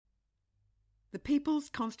The People's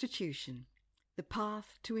Constitution, the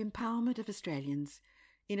path to empowerment of Australians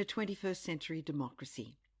in a 21st century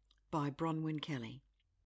democracy, by Bronwyn Kelly.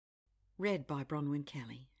 Read by Bronwyn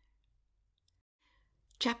Kelly.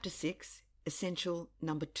 Chapter 6, Essential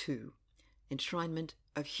Number 2, Enshrinement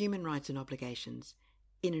of Human Rights and Obligations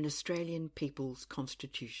in an Australian People's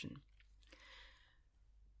Constitution.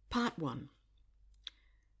 Part 1.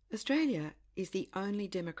 Australia is the only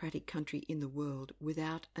democratic country in the world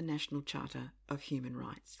without a national charter of human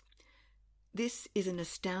rights. This is an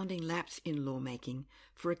astounding lapse in lawmaking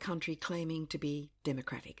for a country claiming to be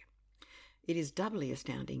democratic. It is doubly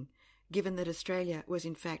astounding given that Australia was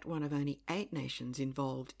in fact one of only 8 nations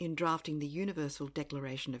involved in drafting the Universal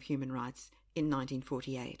Declaration of Human Rights in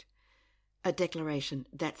 1948, a declaration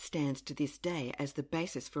that stands to this day as the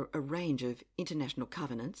basis for a range of international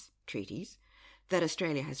covenants, treaties, that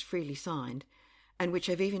Australia has freely signed and which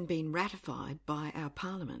have even been ratified by our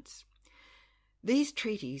parliaments. These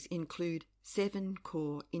treaties include 7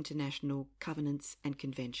 core international covenants and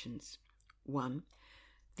conventions. 1.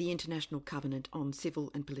 The International Covenant on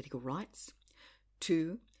Civil and Political Rights.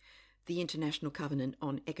 2. The International Covenant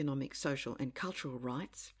on Economic, Social and Cultural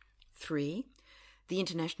Rights. 3. The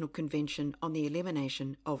International Convention on the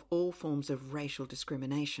Elimination of All Forms of Racial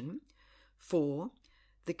Discrimination. 4.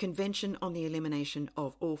 The Convention on the Elimination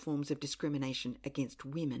of All Forms of Discrimination against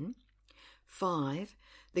Women. 5.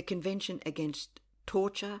 The Convention against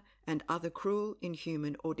Torture and Other Cruel,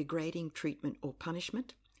 Inhuman or Degrading Treatment or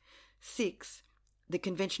Punishment. 6. The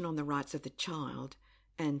Convention on the Rights of the Child.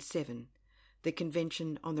 And 7. The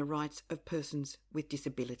Convention on the Rights of Persons with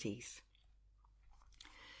Disabilities.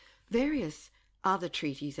 Various other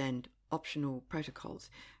treaties and optional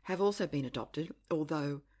protocols have also been adopted,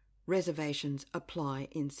 although reservations apply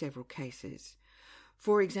in several cases.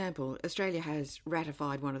 For example, Australia has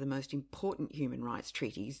ratified one of the most important human rights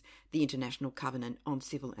treaties, the International Covenant on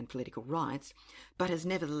Civil and Political Rights, but has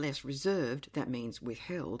nevertheless reserved, that means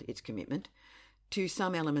withheld, its commitment to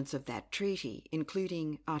some elements of that treaty,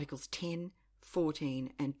 including Articles 10,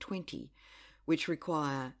 14 and 20, which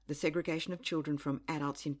require the segregation of children from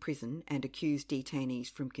adults in prison and accused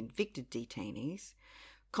detainees from convicted detainees,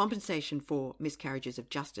 compensation for miscarriages of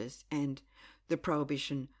justice, and the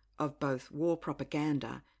prohibition of both war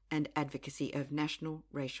propaganda and advocacy of national,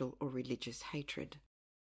 racial or religious hatred.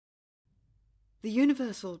 The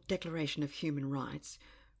Universal Declaration of Human Rights,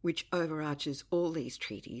 which overarches all these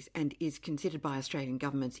treaties and is considered by Australian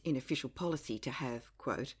governments in official policy to have,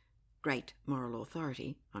 quote, great moral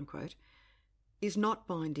authority, unquote, is not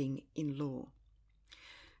binding in law.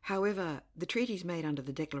 However, the treaties made under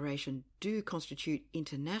the Declaration do constitute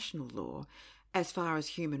international law as far as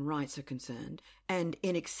human rights are concerned, and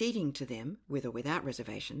in acceding to them, with or without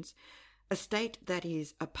reservations, a state that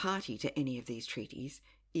is a party to any of these treaties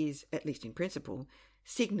is, at least in principle,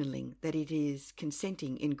 signalling that it is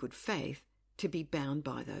consenting in good faith to be bound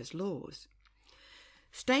by those laws.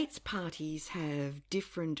 States parties have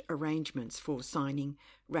different arrangements for signing,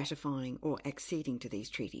 ratifying or acceding to these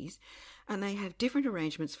treaties, and they have different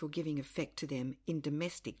arrangements for giving effect to them in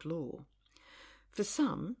domestic law. For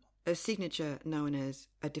some, a signature known as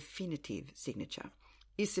a definitive signature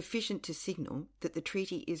is sufficient to signal that the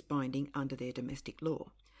treaty is binding under their domestic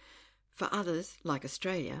law. For others, like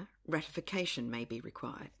Australia, ratification may be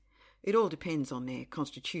required. It all depends on their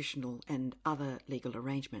constitutional and other legal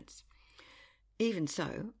arrangements. Even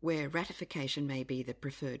so, where ratification may be the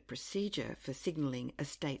preferred procedure for signalling a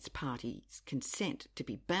state's party's consent to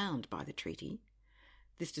be bound by the treaty,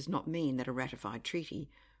 this does not mean that a ratified treaty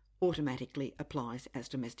automatically applies as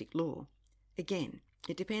domestic law. Again,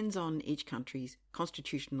 it depends on each country's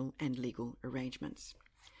constitutional and legal arrangements.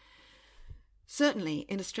 Certainly,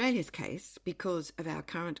 in Australia's case, because of our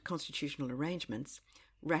current constitutional arrangements,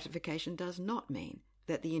 ratification does not mean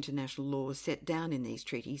that the international laws set down in these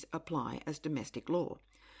treaties apply as domestic law.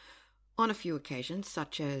 On a few occasions,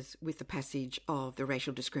 such as with the passage of the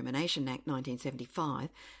Racial Discrimination Act 1975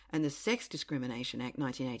 and the Sex Discrimination Act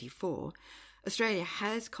 1984, Australia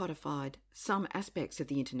has codified some aspects of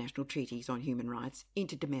the international treaties on human rights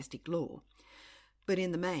into domestic law. But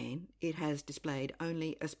in the main, it has displayed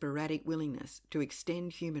only a sporadic willingness to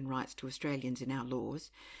extend human rights to Australians in our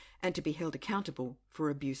laws and to be held accountable for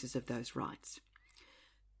abuses of those rights.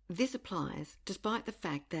 This applies despite the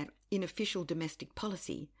fact that in official domestic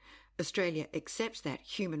policy, Australia accepts that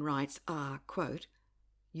human rights are, quote,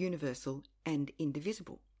 universal and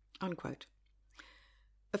indivisible, unquote.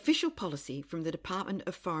 Official policy from the Department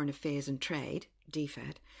of Foreign Affairs and Trade,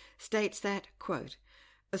 DFAT, states that, quote,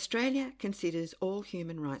 Australia considers all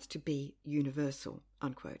human rights to be universal,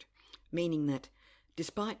 unquote, meaning that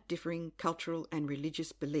Despite differing cultural and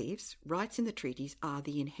religious beliefs, rights in the treaties are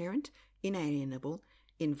the inherent, inalienable,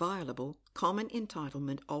 inviolable, common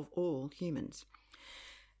entitlement of all humans.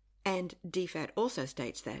 And DFAT also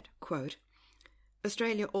states that, quote,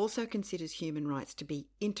 Australia also considers human rights to be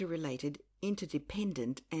interrelated,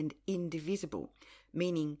 interdependent and indivisible,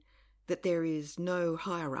 meaning that there is no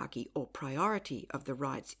hierarchy or priority of the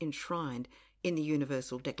rights enshrined in the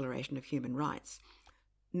Universal Declaration of Human Rights,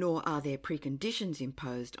 nor are there preconditions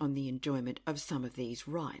imposed on the enjoyment of some of these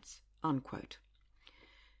rights, unquote.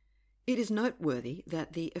 It is noteworthy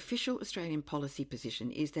that the official Australian policy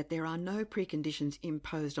position is that there are no preconditions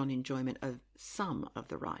imposed on enjoyment of some of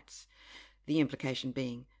the rights, the implication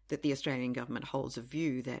being that the Australian government holds a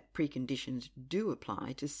view that preconditions do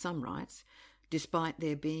apply to some rights, despite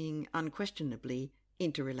their being unquestionably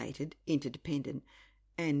interrelated, interdependent,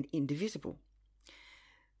 and indivisible.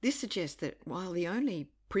 This suggests that while the only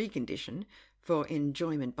precondition for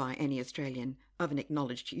enjoyment by any Australian of an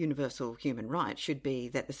acknowledged universal human right should be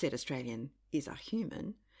that the said Australian is a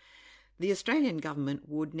human, the Australian government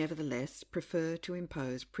would nevertheless prefer to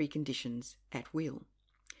impose preconditions at will.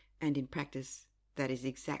 And in practice, that is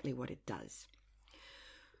exactly what it does.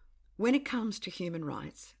 When it comes to human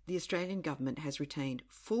rights, the Australian government has retained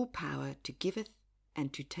full power to giveth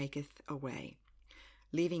and to taketh away,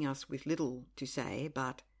 leaving us with little to say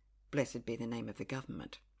but blessed be the name of the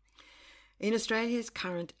government. In Australia's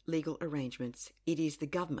current legal arrangements, it is the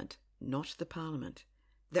government, not the Parliament,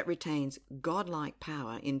 that retains godlike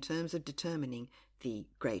power in terms of determining the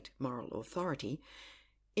great moral authority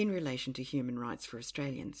in relation to human rights for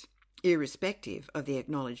Australians, irrespective of the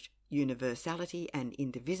acknowledged universality and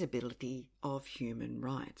indivisibility of human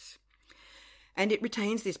rights. And it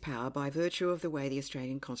retains this power by virtue of the way the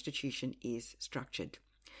Australian Constitution is structured.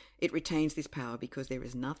 It retains this power because there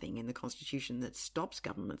is nothing in the Constitution that stops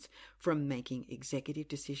governments from making executive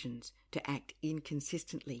decisions to act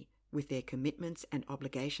inconsistently with their commitments and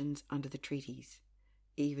obligations under the treaties,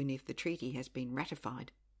 even if the treaty has been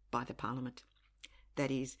ratified by the Parliament.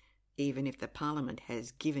 That is, even if the Parliament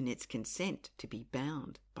has given its consent to be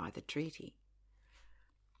bound by the treaty.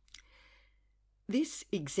 This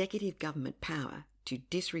executive government power to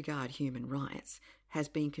disregard human rights has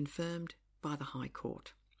been confirmed by the High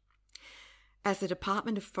Court. As the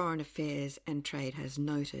Department of Foreign Affairs and Trade has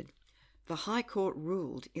noted, the High Court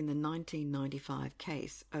ruled in the 1995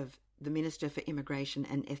 case of the Minister for Immigration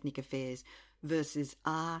and Ethnic Affairs versus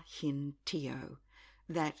R. Hin Teo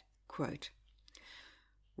that, quote,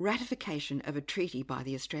 ratification of a treaty by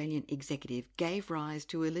the Australian Executive gave rise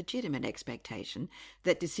to a legitimate expectation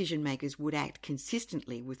that decision-makers would act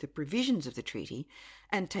consistently with the provisions of the treaty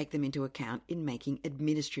and take them into account in making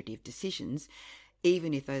administrative decisions,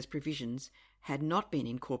 even if those provisions had not been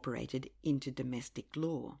incorporated into domestic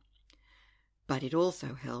law. But it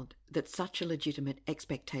also held that such a legitimate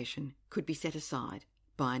expectation could be set aside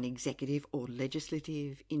by an executive or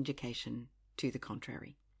legislative indication to the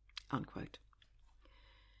contrary, unquote.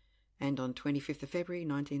 And on 25th of February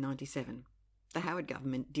 1997, the Howard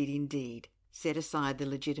government did indeed set aside the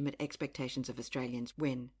legitimate expectations of Australians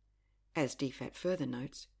when, as DFAT further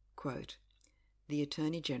notes, quote, the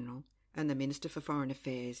Attorney-General and the Minister for Foreign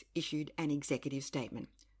Affairs issued an executive statement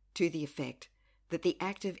to the effect that the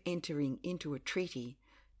act of entering into a treaty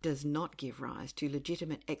does not give rise to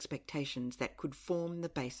legitimate expectations that could form the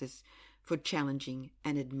basis for challenging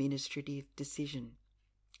an administrative decision,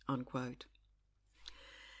 unquote.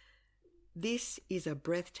 This is a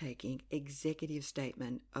breathtaking executive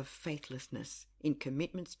statement of faithlessness in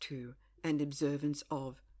commitments to and observance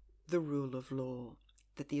of the rule of law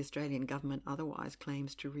that the Australian government otherwise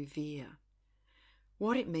claims to revere.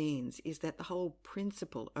 What it means is that the whole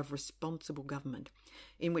principle of responsible government,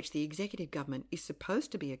 in which the executive government is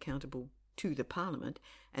supposed to be accountable to the Parliament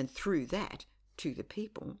and through that to the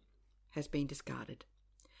people, has been discarded,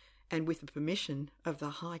 and with the permission of the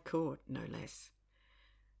High Court, no less.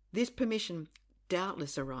 This permission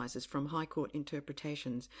doubtless arises from High Court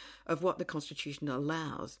interpretations of what the Constitution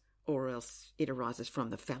allows, or else it arises from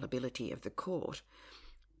the fallibility of the court.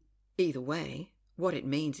 Either way, what it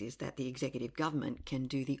means is that the executive government can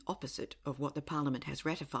do the opposite of what the Parliament has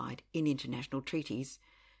ratified in international treaties,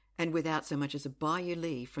 and without so much as a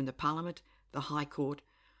by-your-leave from the Parliament, the High Court,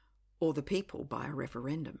 or the people by a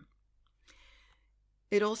referendum.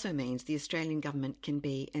 It also means the Australian government can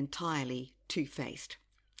be entirely two-faced.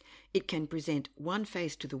 It can present one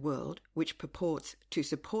face to the world, which purports to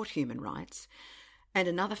support human rights, and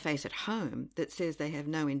another face at home that says they have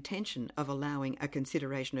no intention of allowing a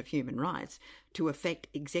consideration of human rights to affect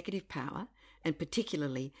executive power, and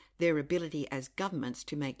particularly their ability as governments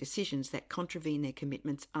to make decisions that contravene their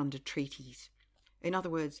commitments under treaties. In other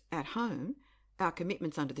words, at home, our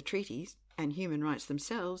commitments under the treaties and human rights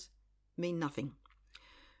themselves mean nothing.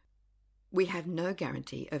 We have no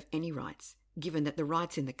guarantee of any rights, given that the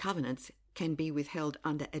rights in the covenants can be withheld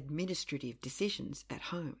under administrative decisions at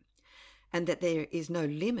home, and that there is no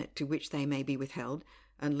limit to which they may be withheld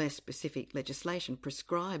unless specific legislation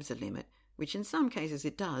prescribes a limit, which in some cases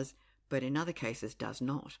it does, but in other cases does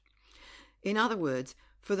not. In other words,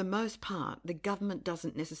 for the most part, the government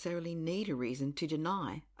doesn't necessarily need a reason to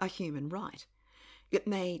deny a human right. It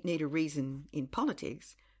may need a reason in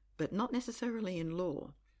politics, but not necessarily in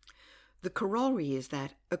law. The corollary is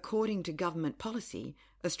that, according to government policy,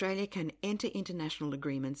 Australia can enter international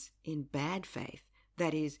agreements in bad faith,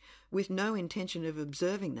 that is, with no intention of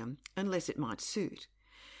observing them unless it might suit.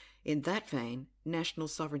 In that vein, national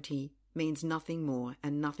sovereignty means nothing more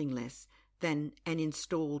and nothing less than an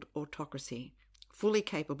installed autocracy, fully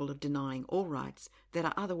capable of denying all rights that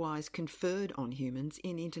are otherwise conferred on humans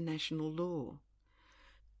in international law.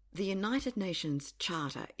 The United Nations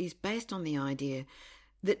Charter is based on the idea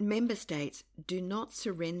that member states do not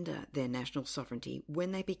surrender their national sovereignty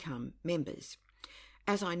when they become members.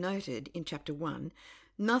 As I noted in Chapter 1,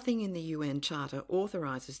 nothing in the UN Charter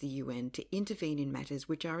authorises the UN to intervene in matters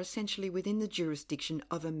which are essentially within the jurisdiction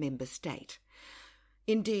of a member state.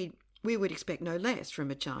 Indeed, we would expect no less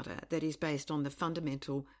from a charter that is based on the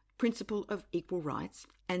fundamental principle of equal rights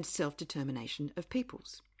and self-determination of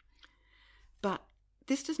peoples. But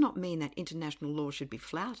this does not mean that international law should be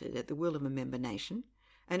flouted at the will of a member nation,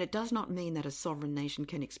 and it does not mean that a sovereign nation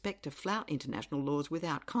can expect to flout international laws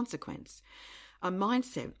without consequence. A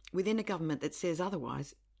mindset within a government that says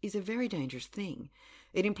otherwise is a very dangerous thing.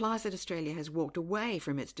 It implies that Australia has walked away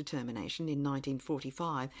from its determination in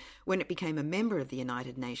 1945, when it became a member of the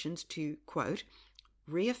United Nations, to, quote,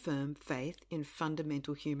 reaffirm faith in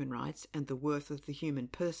fundamental human rights and the worth of the human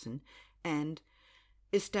person, and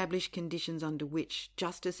establish conditions under which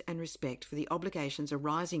justice and respect for the obligations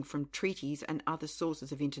arising from treaties and other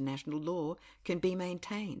sources of international law can be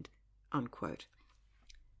maintained, unquote.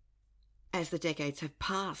 As the decades have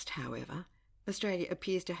passed, however, Australia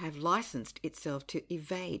appears to have licensed itself to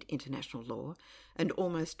evade international law and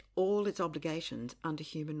almost all its obligations under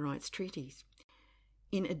human rights treaties.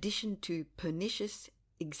 In addition to pernicious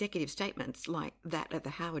executive statements like that of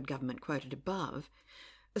the Howard government quoted above,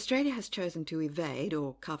 Australia has chosen to evade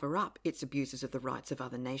or cover up its abuses of the rights of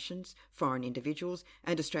other nations, foreign individuals,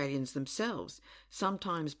 and Australians themselves,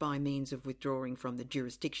 sometimes by means of withdrawing from the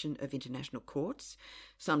jurisdiction of international courts,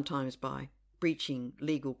 sometimes by breaching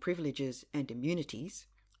legal privileges and immunities,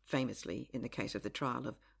 famously in the case of the trial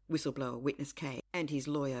of whistleblower witness K and his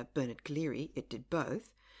lawyer Bernard Cleary, it did both,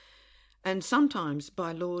 and sometimes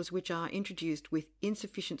by laws which are introduced with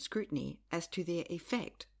insufficient scrutiny as to their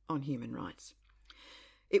effect on human rights.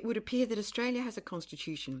 It would appear that Australia has a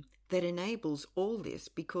constitution that enables all this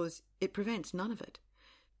because it prevents none of it.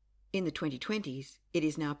 In the 2020s, it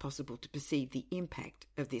is now possible to perceive the impact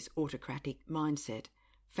of this autocratic mindset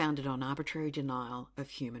founded on arbitrary denial of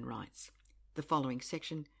human rights. The following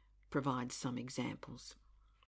section provides some examples.